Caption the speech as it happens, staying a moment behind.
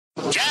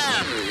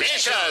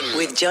Mission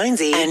with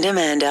Jonesy and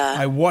Amanda.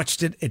 I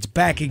watched it. It's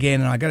back again,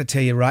 and I got to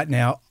tell you right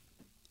now,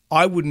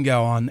 I wouldn't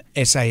go on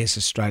SAS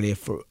Australia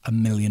for $1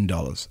 million.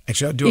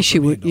 Actually, I'd do it for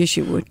 $1 million. Yes,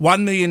 you would.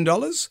 $1 million.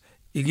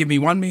 You give me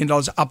 $1 million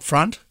up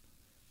front,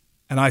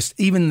 and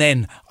even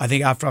then, I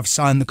think after I've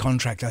signed the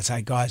contract, I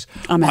say, guys,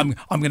 I'm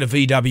going to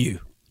VW.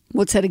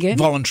 What's that again?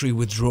 Voluntary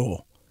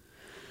withdrawal.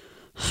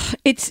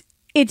 It's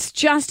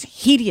just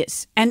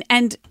hideous,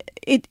 and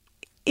it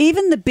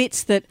even the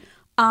bits that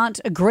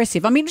aren't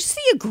aggressive. I mean, just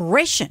the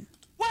aggression.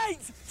 Wait!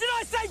 Did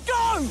I say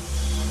go?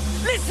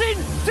 Listen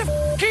to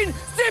fucking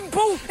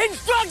simple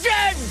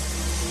instructions!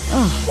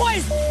 What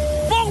is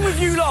wrong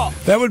with you lot?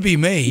 That would be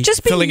me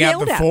Just being filling out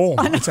yelled the at. form.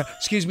 I know. I'd say,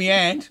 excuse me,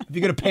 Anne, have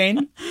you got a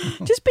pen?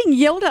 Just being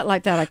yelled at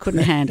like that, I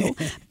couldn't handle.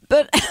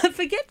 But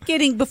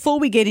before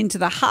we get into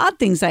the hard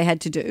things they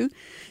had to do,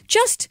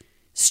 just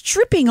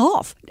stripping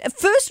off.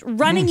 First,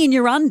 running in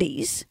your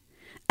undies.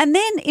 And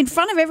then in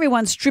front of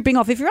everyone stripping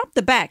off. If you're up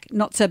the back,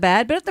 not so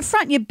bad. But at the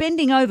front, you're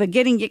bending over,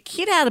 getting your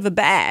kid out of a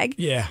bag.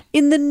 Yeah.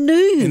 In the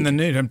nude. In the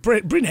nude. And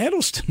Bryn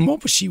Addleston,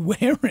 what was she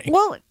wearing?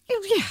 Well,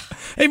 yeah.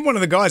 Even one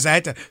of the guys, they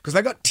had to, because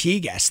they got tear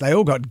gas. They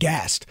all got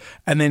gassed.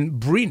 And then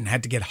Bryn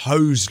had to get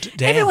hosed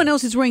down. Everyone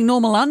else is wearing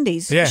normal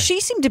undies. Yeah.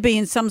 She seemed to be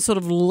in some sort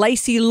of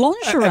lacy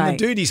lingerie. And the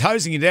dude, he's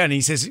hosing you down and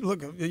he says,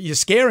 look, you're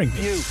scaring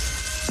me. You.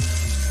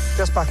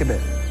 Just back a bit.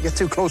 You're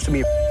too close to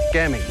me,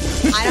 scare me.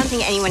 I don't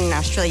think anyone in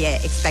Australia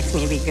expects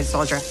me to be a good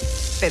soldier.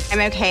 But I'm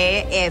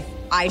okay if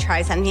I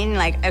try something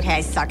like, okay,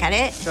 I suck at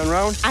it. Turn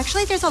around.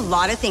 Actually, there's a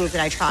lot of things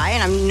that I try,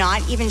 and I'm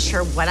not even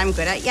sure what I'm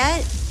good at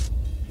yet.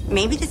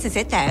 Maybe this is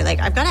it, though. Like,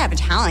 I've got to have a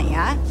talent,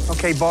 yeah?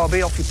 Okay,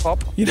 Barbie, off you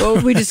pop. Well,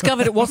 we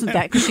discovered it wasn't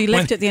that because she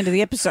left at the end of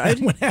the episode.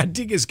 When our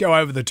diggers go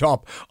over the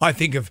top, I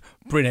think of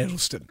Bryn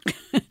Addleston.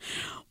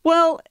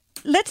 Well,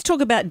 let's talk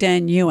about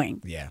Dan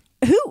Ewing. Yeah.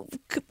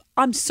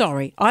 I'm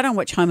sorry, I don't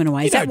watch Home and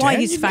Away. Is that why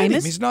he's you've met him.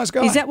 famous? He's a nice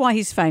guy. Is that why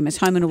he's famous,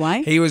 Home and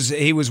Away? He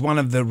was one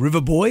of the River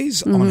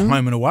Boys on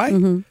Home and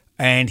Away,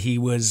 and he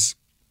was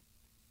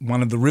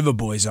one of the River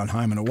Boys on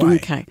Home and Away.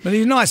 Okay. But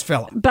he's a nice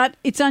fella. But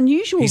it's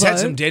unusual, He's though. had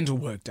some dental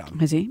work done.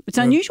 Has he? It's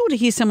unusual to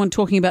hear someone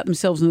talking about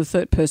themselves in the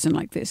third person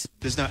like this.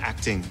 There's no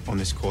acting on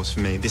this course for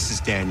me. This is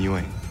Dan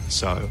Ewing.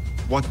 So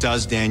what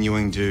does Dan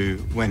Ewing do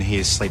when he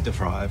is sleep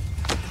deprived?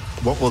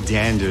 What will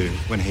Dan do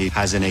when he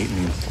hasn't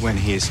eaten, when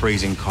he is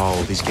freezing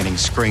cold, he's getting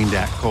screamed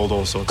at, called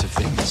all sorts of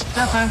things?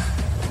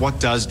 What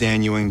does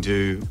Dan Ewing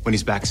do when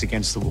his back's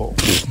against the wall?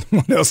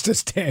 What else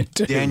does Dan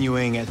do? Dan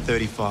Ewing at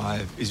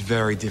 35 is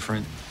very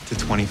different to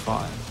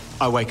 25.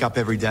 I wake up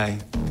every day.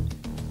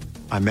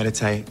 I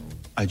meditate.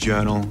 I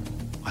journal.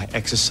 I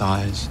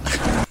exercise.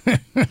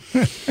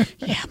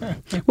 Yeah.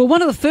 Well,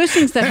 one of the first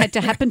things that had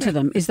to happen to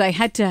them is they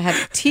had to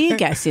have tear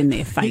gas in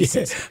their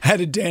faces. Yeah. How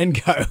did Dan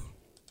go?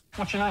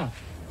 What's your name?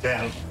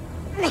 Dan.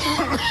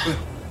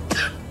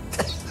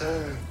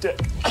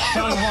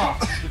 Tell him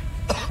what?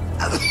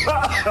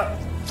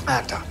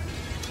 Actor.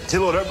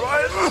 Till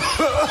O'Brien.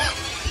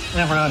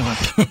 Never heard of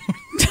it.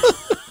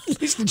 At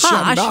least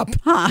shut up.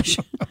 Harsh.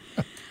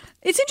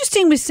 It's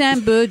interesting with Sam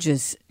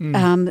Burgess.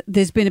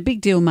 There's been a big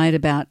deal made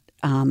about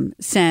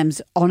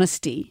Sam's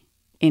honesty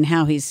in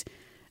how he's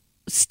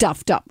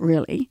stuffed up,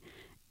 really.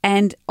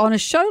 And on a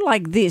show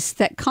like this,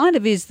 that kind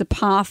of is the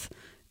path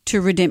to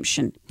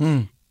redemption,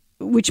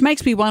 which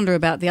makes me wonder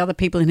about the other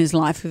people in his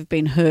life who've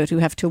been hurt, who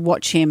have to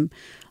watch him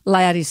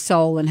lay out his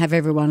soul and have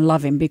everyone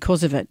love him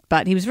because of it.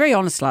 But he was very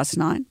honest last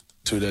night.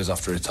 2 days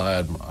after I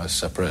retired, I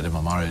separated in my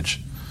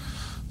marriage.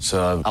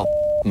 So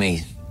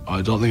Me.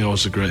 I don't think I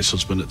was the greatest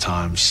husband at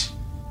times.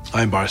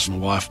 I embarrassed my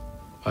wife.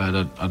 I'd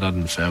had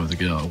an affair with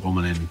a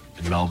woman in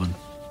Melbourne.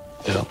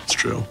 Yeah, it's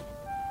true.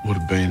 Would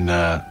have been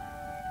a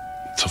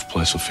tough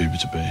place for Phoebe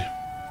to be.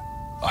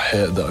 I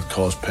hated that I'd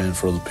caused pain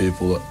for other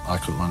people that I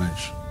couldn't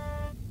manage.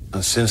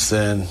 And since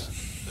then,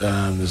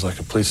 there's like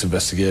a police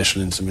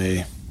investigation into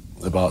me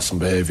about some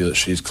behaviour that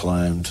she's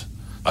claimed.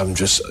 I'm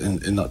just,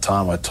 in that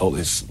time, I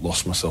totally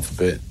lost myself a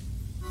bit.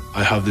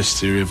 I have this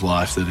theory of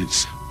life that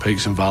it's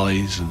peaks and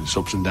valleys and it's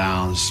ups and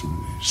downs.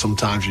 And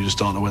sometimes you just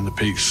don't know when the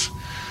peaks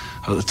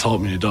are at the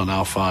top and you don't know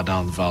how far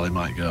down the valley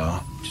might go.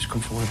 Just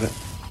come forward a bit.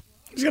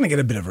 He's going to get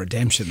a bit of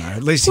redemption, though.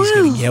 At least he's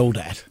getting yelled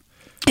at.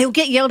 He'll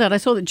get yelled at. I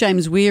saw that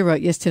James Weir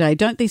wrote yesterday,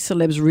 don't these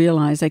celebs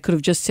realise they could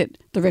have just set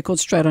the record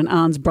straight on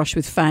Arne's brush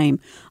with fame?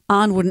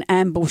 Arne wouldn't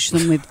ambush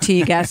them with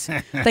tear gas.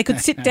 They could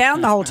sit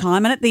down the whole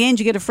time and at the end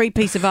you get a free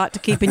piece of art to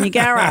keep in your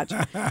garage.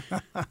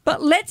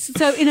 But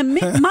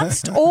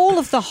amidst all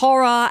of the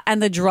horror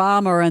and the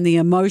drama and the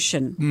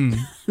emotion,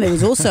 there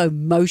was also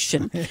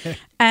motion.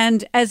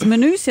 And as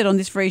Manu said on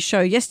this very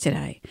show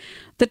yesterday,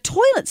 the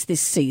toilets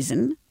this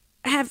season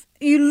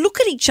you look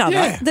at each other,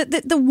 Yeah.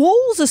 the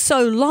walls are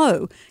so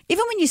low,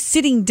 even when you're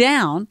sitting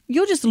down,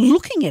 you're just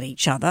looking at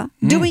each other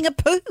doing a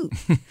poo.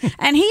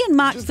 And he and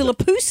Mark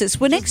Philippoussis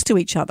were next to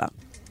each other.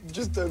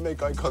 Just don't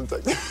make eye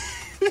contact.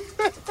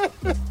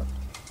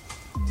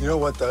 You know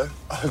what, though?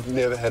 I've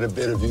never had a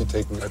better view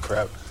taking a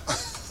crap.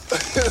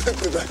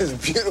 Look at those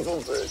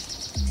beautiful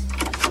birds.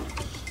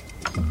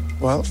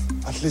 Well,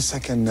 at least I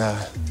can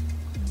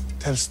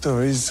tell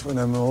stories when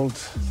I'm old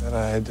that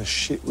I had a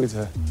shit with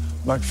a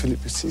Mark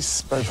Philippe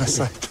Assis by my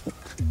side.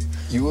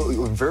 You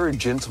were very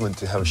gentleman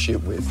to have a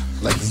shit with,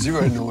 like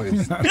zero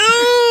noise.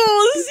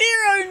 Oh,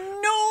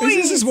 0 noise.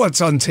 This is what's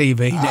on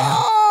TV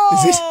now.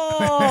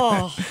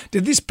 Oh.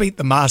 Did this beat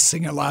the Masked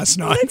Singer last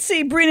night? Let's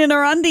see Bryn in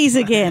her undies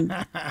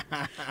again.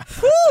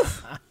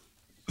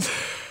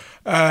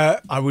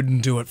 I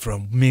wouldn't do it for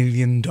 $1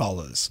 million.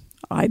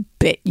 I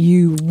bet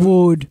you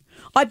would.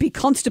 I'd be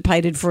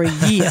constipated for a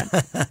year.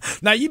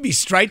 No, you'd be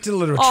straight to the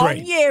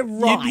latrine. Oh, yeah,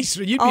 right.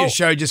 You'd be a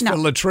show just for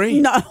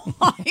latrine. No,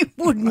 I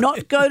would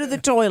not go to the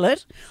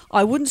toilet.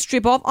 I wouldn't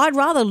strip off. I'd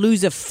rather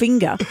lose a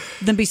finger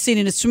than be seen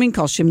in a swimming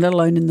costume, let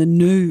alone in the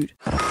nude.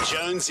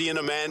 Jonesy and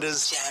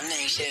Amanda's Jam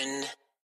Nation.